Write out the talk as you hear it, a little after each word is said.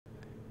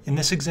In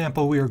this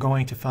example, we are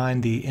going to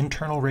find the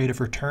internal rate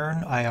of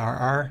return,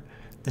 IRR,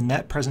 the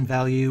net present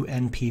value,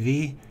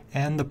 NPV,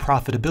 and the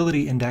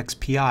profitability index,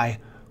 PI,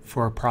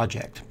 for a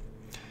project.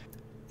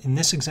 In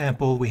this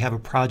example, we have a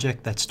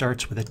project that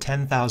starts with a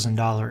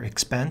 $10,000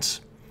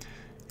 expense,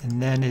 and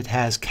then it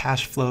has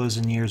cash flows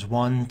in years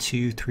 1,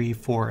 2, 3,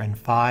 4, and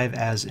 5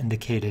 as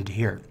indicated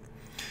here.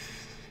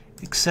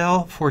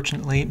 Excel,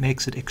 fortunately,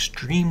 makes it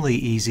extremely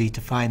easy to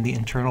find the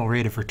internal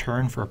rate of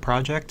return for a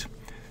project.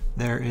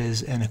 There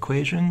is an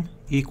equation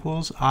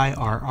equals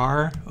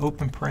IRR,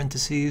 open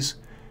parentheses,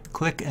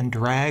 click and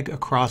drag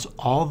across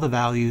all the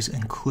values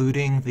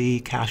including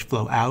the cash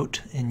flow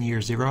out in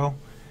year 0,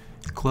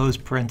 close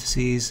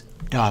parentheses,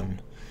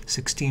 done.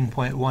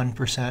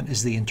 16.1%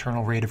 is the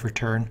internal rate of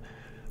return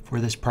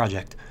for this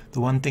project. The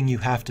one thing you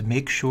have to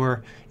make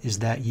sure is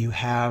that you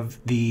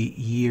have the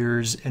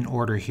years in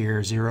order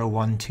here, 0,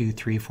 1, 2,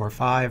 3, 4,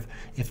 5.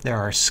 If there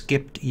are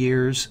skipped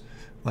years,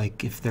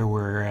 like if there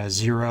were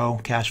 0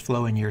 cash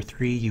flow in year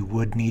 3, you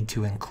would need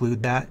to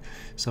include that.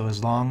 So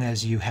as long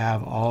as you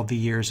have all the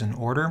years in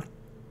order,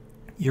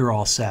 you're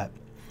all set.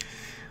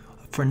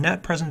 For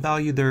net present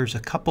value, there's a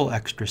couple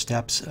extra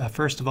steps.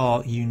 First of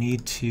all, you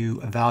need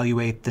to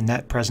evaluate the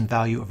net present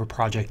value of a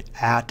project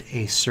at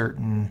a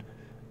certain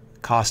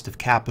cost of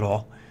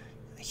capital.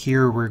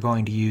 Here we're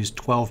going to use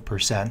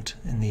 12%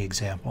 in the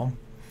example.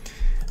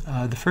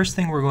 The first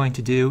thing we're going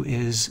to do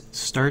is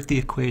start the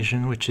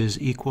equation, which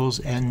is equals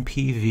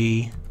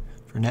NPV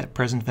for net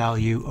present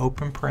value,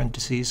 open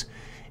parentheses.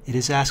 It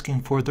is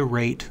asking for the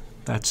rate,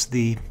 that's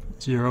the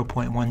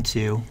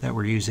 0.12 that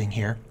we're using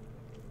here.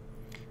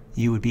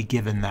 You would be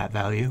given that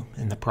value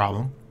in the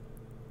problem.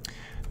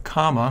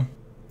 Comma,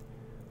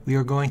 we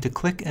are going to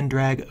click and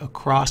drag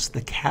across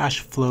the cash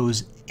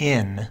flows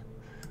in,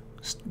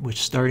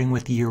 which starting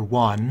with year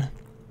 1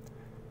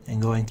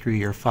 and going through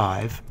year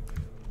 5.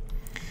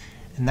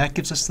 And that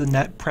gives us the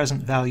net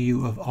present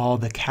value of all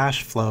the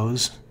cash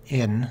flows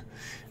in,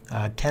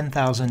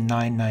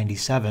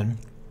 10,997.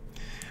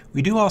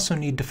 We do also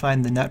need to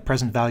find the net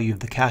present value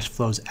of the cash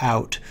flows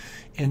out.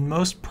 In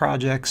most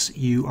projects,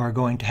 you are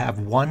going to have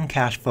one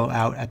cash flow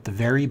out at the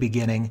very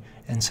beginning,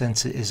 and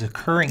since it is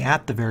occurring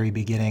at the very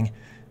beginning,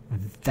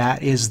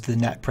 that is the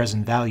net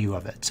present value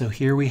of it. So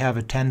here we have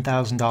a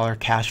 $10,000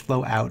 cash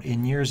flow out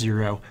in year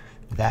 0.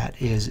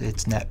 That is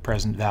its net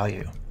present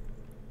value.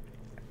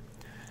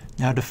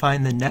 Now to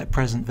find the net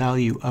present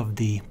value of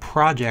the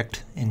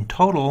project in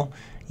total,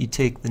 you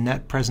take the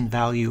net present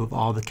value of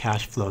all the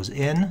cash flows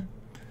in,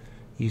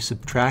 you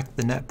subtract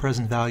the net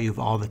present value of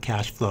all the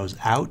cash flows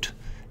out,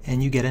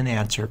 and you get an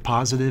answer,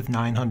 positive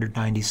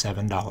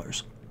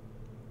 $997.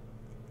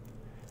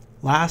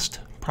 Last,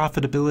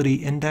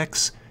 profitability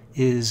index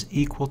is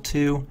equal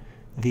to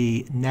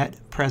the net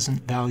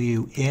present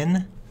value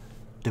in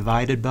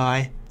divided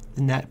by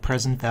the net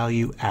present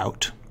value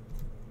out,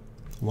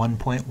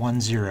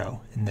 1.10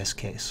 in this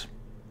case.